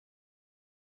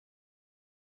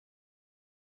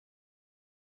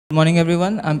Good morning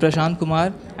everyone, I'm Prashant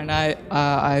Kumar and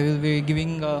I will be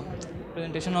giving a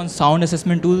presentation on sound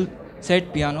assessment tool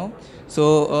set piano.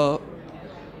 First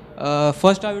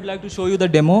I would like to show you the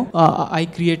demo. I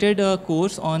created a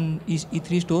course on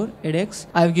E3 store edX.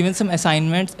 I've given some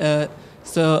assignments,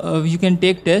 you can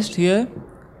take test here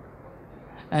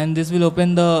and this will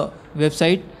open the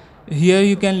website. Here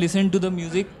you can listen to the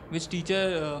music which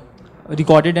teacher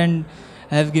recorded and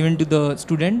have given to the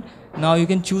student. Now you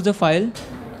can choose a file.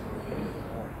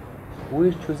 Who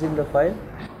is choosing the file?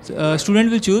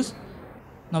 Student will choose.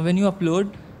 Now when you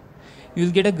upload, you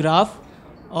will get a graph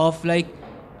of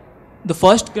the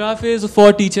first graph is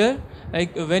for teacher,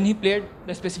 like when he played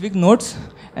the specific notes,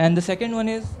 and the second one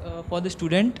is for the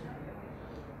student,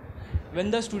 when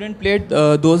the student played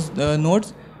those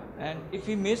notes, and if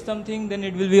he missed something then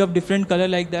it will be of different color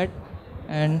like that.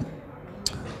 And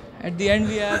at the end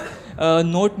we have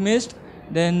note missed,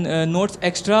 then notes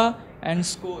extra and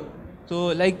score. So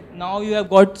like now you have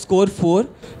got score 4,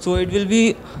 so it will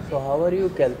be... So how are you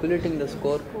calculating the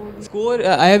score? Score,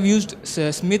 I have used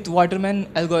Smith-Waterman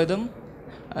algorithm,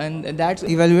 and that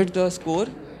evaluates the score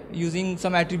using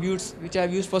some attributes which I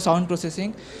have used for sound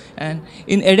processing. And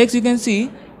in edX you can see,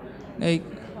 like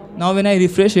now when I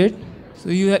refresh it, so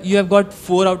you have got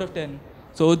 4 out of 10.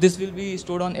 So this will be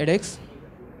stored on edX.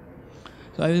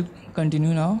 So I will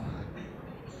continue now.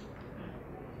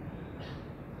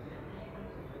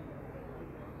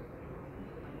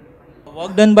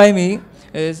 Work done by me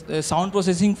is sound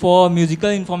processing for musical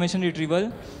information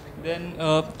retrieval. Then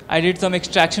I did some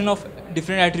extraction of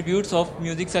different attributes of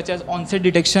music such as onset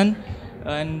detection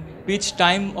and pitch,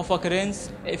 time of occurrence,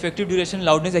 effective duration,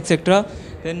 loudness, etc.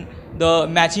 Then the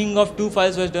matching of 2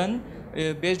 files was done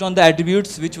based on the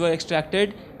attributes which were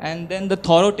extracted, and then the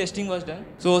thorough testing was done.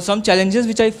 So some challenges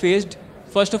which I faced: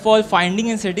 first of all, finding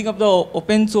and setting up the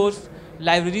open source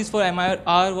libraries for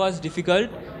MIR was difficult.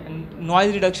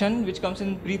 Noise reduction, which comes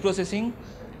in pre-processing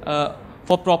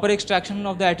for proper extraction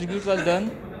of the attributes, was done,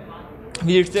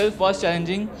 which itself was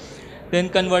challenging. Then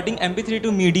converting MP3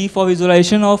 to MIDI for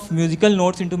visualization of musical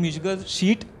notes into musical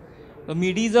sheet. So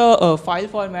MIDI is a file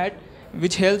format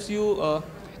which helps you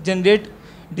generate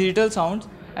digital sounds,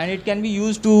 and it can be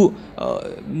used to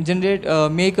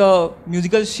make a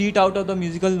musical sheet out of the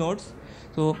musical notes.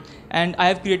 So, and I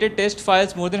have created test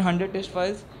files, more than 100 test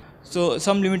files. So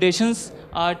some limitations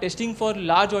are testing for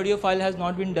large audio file has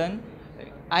not been done.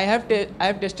 I have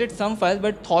tested some files,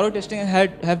 but thorough testing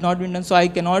have not been done. So I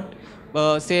cannot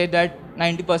say that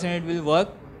 90% it will work.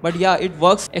 But yeah, it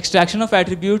works. Extraction of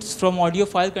attributes from audio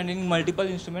file containing multiple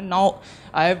instruments. Now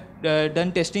I have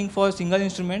done testing for single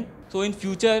instrument. So in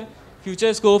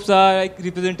future scopes are like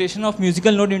representation of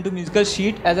musical note into musical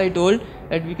sheet. As I told,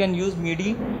 that we can use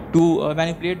MIDI to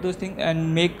manipulate those things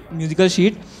and make musical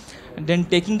sheet. And then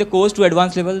taking the course to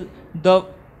advanced level. The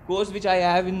course which I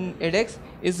have in edX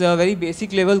is a very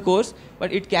basic level course,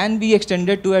 but it can be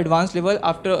extended to advanced level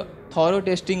after thorough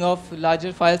testing of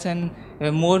larger files and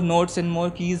more notes and more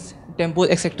keys, tempos,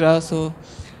 etc. So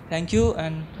thank you,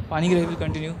 and Pani will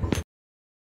continue.